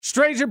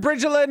Stranger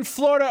Bridgella and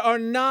Florida are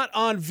not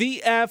on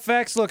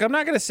VFX. Look, I'm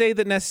not going to say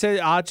that necessarily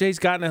Ajay's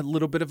gotten a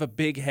little bit of a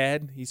big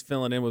head. He's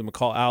filling in with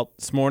McCall out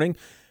this morning.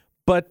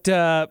 But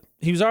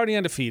he was already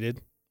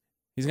undefeated.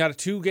 He's got a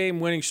 2-game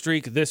winning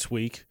streak this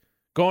week,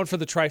 going for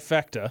the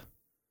trifecta.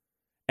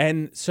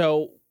 And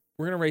so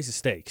we're going to raise the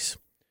stakes.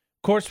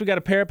 Of course, we got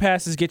a pair of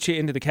passes get you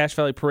into the Cache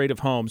Valley Parade of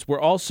Homes. We're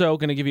also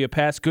going to give you a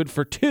pass good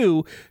for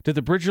 2 to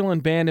the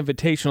Bridgerland Band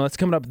Invitational. That's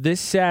coming up this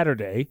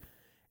Saturday.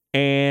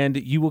 And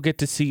you will get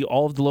to see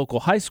all of the local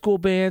high school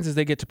bands as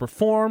they get to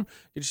perform.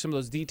 Get you some of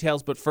those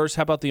details. But first,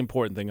 how about the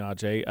important thing,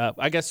 Ajay?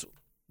 I guess,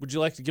 would you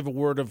like to give a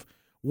word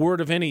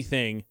of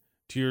anything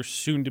to your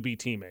soon-to-be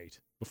teammate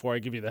before I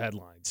give you the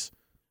headlines?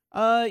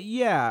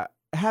 Yeah.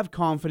 Have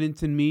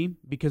confidence in me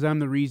because I'm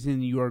the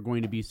reason you are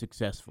going to be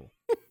successful.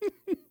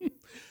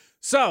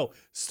 So,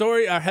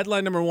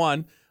 headline number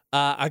 1,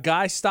 a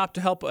guy stopped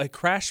to help a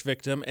crash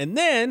victim and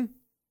then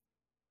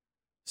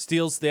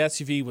steals the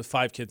SUV with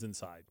 5 kids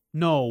inside.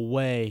 No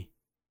way.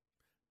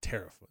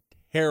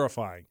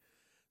 Terrifying.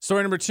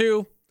 Story number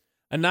 2,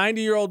 a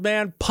 90-year-old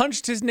man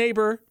punched his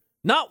neighbor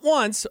not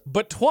once,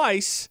 but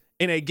twice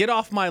in a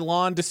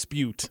get-off-my-lawn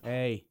dispute.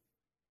 Hey,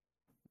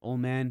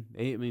 old man,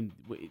 I mean,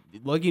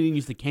 lucky he didn't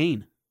use the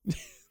cane. The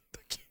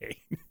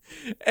cane.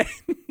 And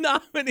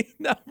nominee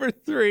number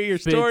 3, or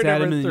Spits story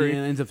at number him 3. and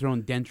ends up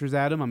throwing dentures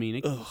at him. I mean,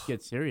 it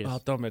gets serious. Oh,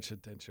 don't mention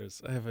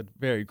dentures. I have a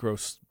very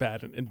gross,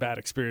 bad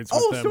experience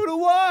with them. So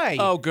do I.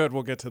 Oh, good.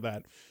 We'll get to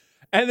that.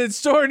 And then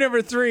story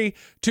number 3,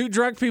 2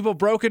 drunk people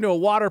broke into a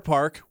water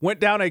park,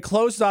 went down a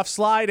closed-off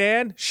slide,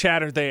 and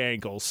shattered their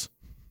ankles.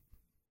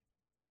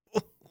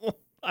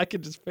 I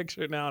can just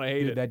picture it now, and I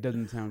hate it. That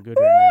doesn't sound good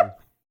right now.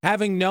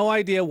 Having no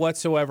idea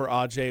whatsoever,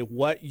 Ajay,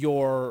 what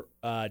your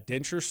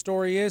denture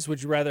story is,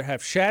 would you rather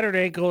have shattered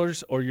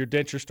ankles or your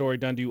denture story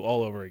done to you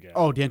all over again?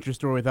 Oh, denture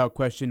story without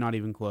question, not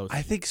even close.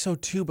 I think so,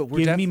 too, but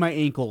Give me my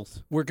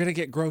ankles. we're going to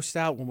get grossed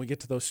out when we get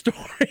to those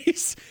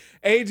stories.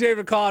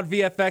 AJ McCall on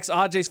VFX.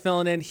 Ajay's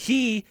filling in.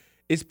 He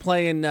is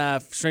playing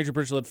Stranger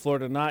Bridgella,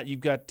 Florida. Not.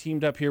 You've got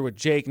teamed up here with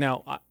Jake.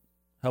 Now, I'll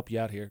help you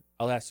out here.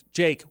 I'll ask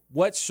Jake,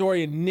 what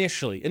story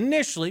initially,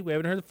 we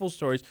haven't heard the full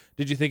stories,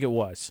 did you think it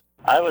was?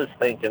 I was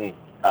thinking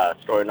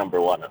story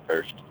number 1 at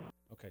first.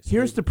 Okay. So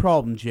Here's the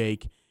problem,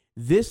 Jake.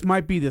 This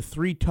might be the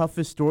 3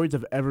 toughest stories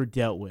I've ever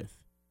dealt with.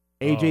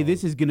 AJ,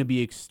 this is going to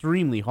be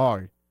extremely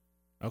hard.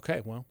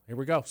 Okay, well, here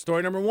we go.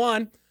 Story number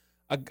 1.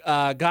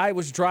 A guy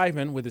was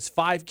driving with his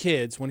 5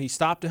 kids when he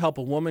stopped to help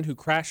a woman who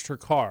crashed her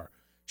car.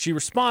 She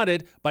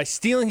responded by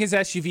stealing his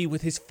SUV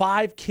with his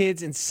 5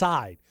 kids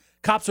inside.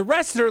 Cops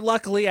arrested her,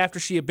 luckily, after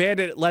she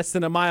abandoned it less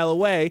than a mile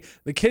away.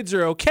 The kids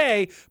are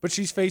okay, but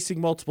she's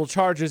facing multiple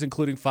charges,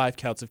 including 5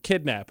 counts of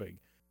kidnapping.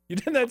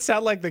 Didn't that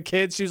sound like the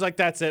kids? She was like,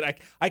 that's it.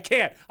 I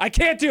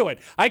can't do it.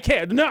 I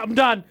can't. No, I'm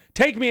done.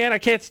 Take me in. I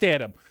can't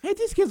stand him. Hey,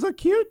 these kids look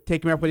cute.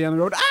 Take me up down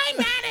the road. I'm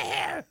out of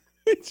here.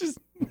 It's just,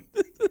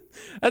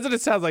 that's what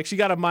it sounds like. She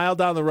got a mile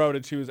down the road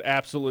and she was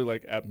absolutely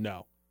like,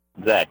 no.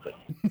 Exactly.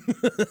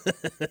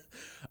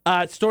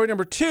 Story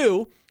number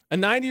 2, a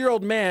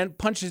 90-year-old man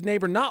punched his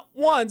neighbor not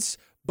once,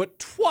 but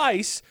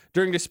twice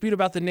during a dispute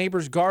about the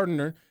neighbor's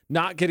gardener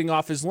not getting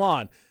off his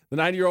lawn. The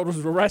 90-year-old was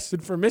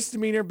arrested for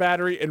misdemeanor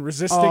battery and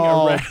resisting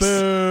arrest.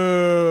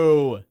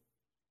 Boo.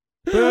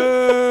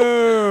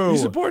 Boo. You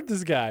support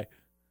this guy.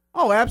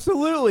 Oh,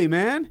 absolutely,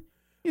 man.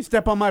 You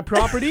step on my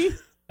property.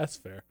 That's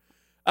fair.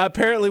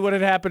 Apparently what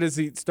had happened is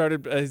came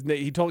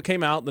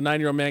out, the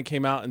 90-year-old man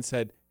came out and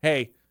said,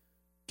 hey,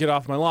 get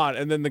off my lawn.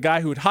 And then the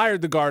guy who had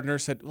hired the gardener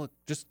said, look,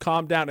 just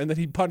calm down. And then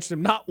he punched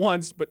him not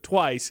once, but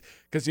twice.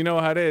 Because you know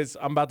how it is.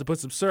 I'm about to put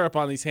some syrup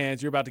on these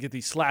hands. You're about to get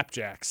these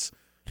slapjacks.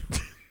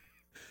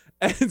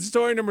 And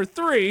story number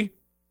 3,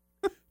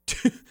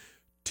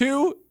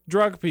 2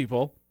 drunk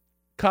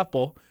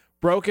couple,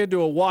 broke into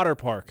a water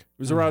park.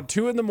 It was around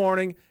 2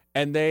 a.m,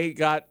 and they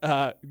got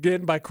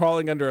in by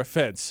crawling under a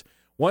fence.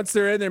 Once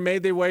they're in, they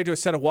made their way to a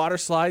set of water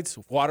slides.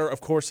 Water,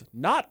 of course,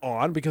 not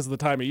on because of the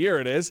time of year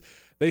it is.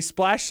 They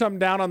splashed some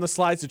down on the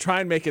slides to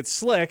try and make it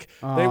slick.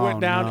 They went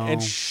down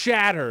and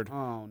shattered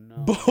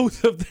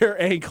both of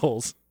their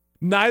ankles.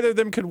 Neither of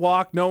them could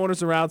walk. No one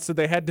was around, so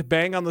they had to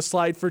bang on the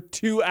slide for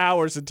 2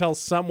 hours until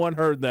someone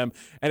heard them,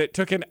 and it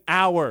took an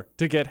hour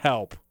to get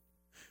help.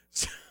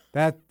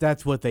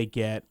 That's what they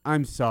get.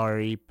 I'm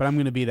sorry, but I'm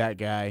going to be that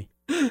guy.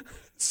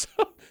 So,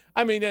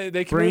 I mean,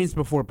 they brains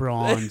before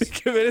bronze. They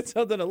committed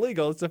something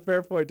illegal. It's a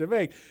fair point to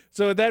make.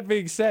 So with that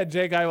being said,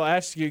 Jake, I will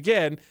ask you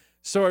again,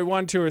 story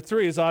 1, 2, or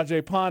 3 is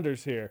Ajay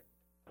Ponders here.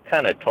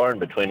 Kind of torn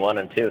between 1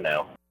 and 2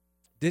 now.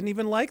 Didn't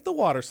even like the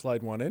water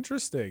slide one.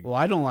 Interesting. Well,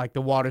 I don't like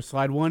the water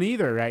slide one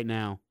either right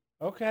now.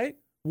 Okay.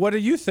 What do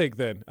you think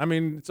then? I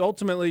mean, it's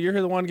ultimately you're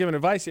the one giving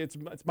advice. It's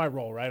my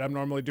role, right? I'm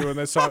normally doing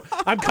this, so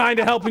I'm kind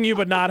of helping you,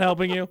 but not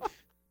helping you.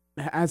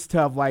 That's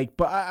tough.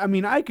 But I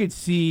mean, I could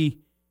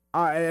see,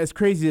 as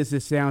crazy as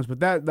this sounds, but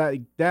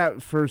that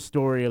first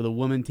story of the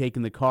woman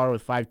taking the car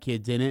with 5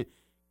 kids in it,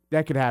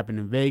 that could happen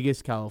in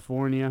Vegas,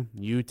 California,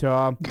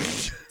 Utah,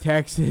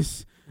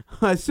 Texas.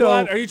 So,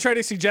 What? Are you trying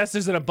to suggest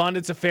there's an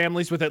abundance of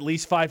families with at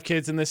least 5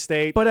 kids in this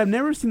state? but I've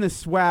never seen the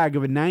swag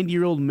of a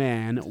 90-year-old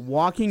man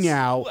walking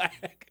out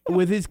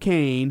with his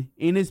cane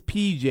in his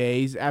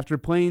PJs after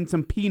playing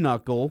some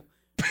pinochle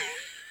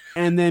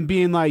and then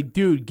being like,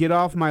 dude, get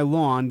off my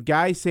lawn.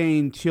 Guy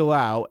saying chill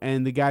out,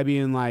 and the guy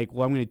being like,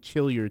 well, I'm going to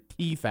chill your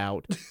teeth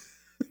out.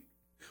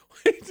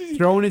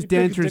 Throwing his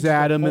dentures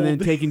at him and then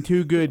taking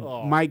 2 good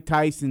Mike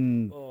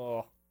Tyson,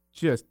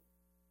 just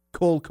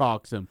cold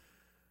cocks him.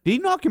 Did he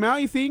knock him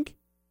out, you think?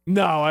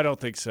 No, I don't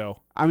think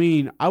so. I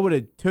mean, I would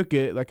have took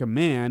it like a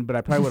man, but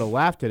I probably would have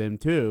laughed at him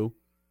too.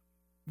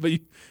 But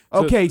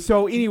Okay,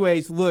 so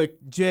anyways, look,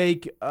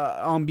 Jake,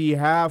 on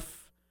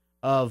behalf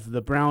of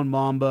the Brown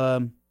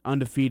Mamba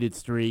undefeated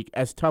streak,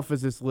 as tough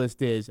as this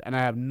list is, and I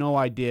have no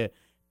idea,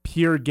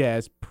 pure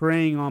guess,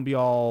 preying on be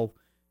all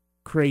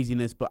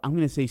craziness, but I'm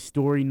going to say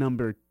story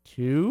number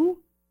 2.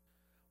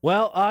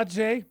 Well,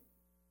 Aj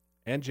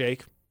and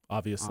Jake,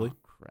 obviously. Oh,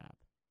 crap.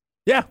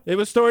 Yeah, it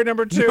was story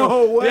number 2.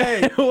 No way.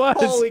 Yeah, it was.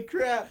 Holy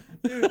crap,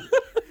 dude.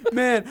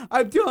 Man,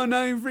 I'm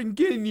not even freaking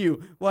kidding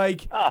you.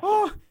 Like,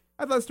 I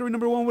thought story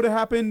number 1 would have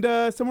happened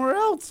somewhere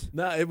else.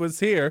 No, it was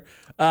here.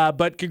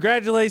 But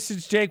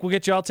congratulations, Jake. We'll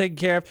get you all taken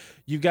care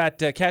of. You've got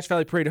Cache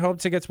Valley Parade home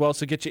tickets. We'll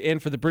also get you in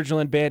for the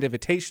Bridgerland Band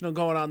Invitational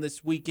going on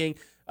this weekend.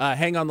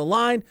 Hang on the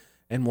line,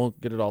 and we'll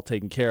get it all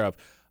taken care of.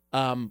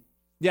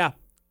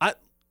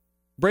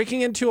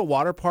 Breaking into a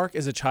water park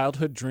is a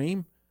childhood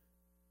dream,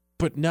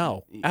 but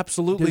no,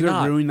 absolutely Does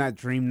not. it ruin that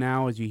dream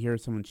now as you hear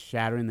someone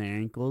shattering their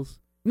ankles?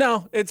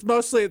 No, it's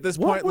mostly at this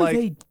What point were like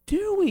they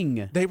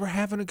doing? they were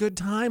having a good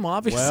time,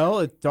 obviously. Well,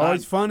 it's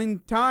always fun in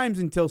times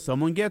until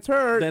someone gets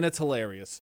hurt. Then it's hilarious.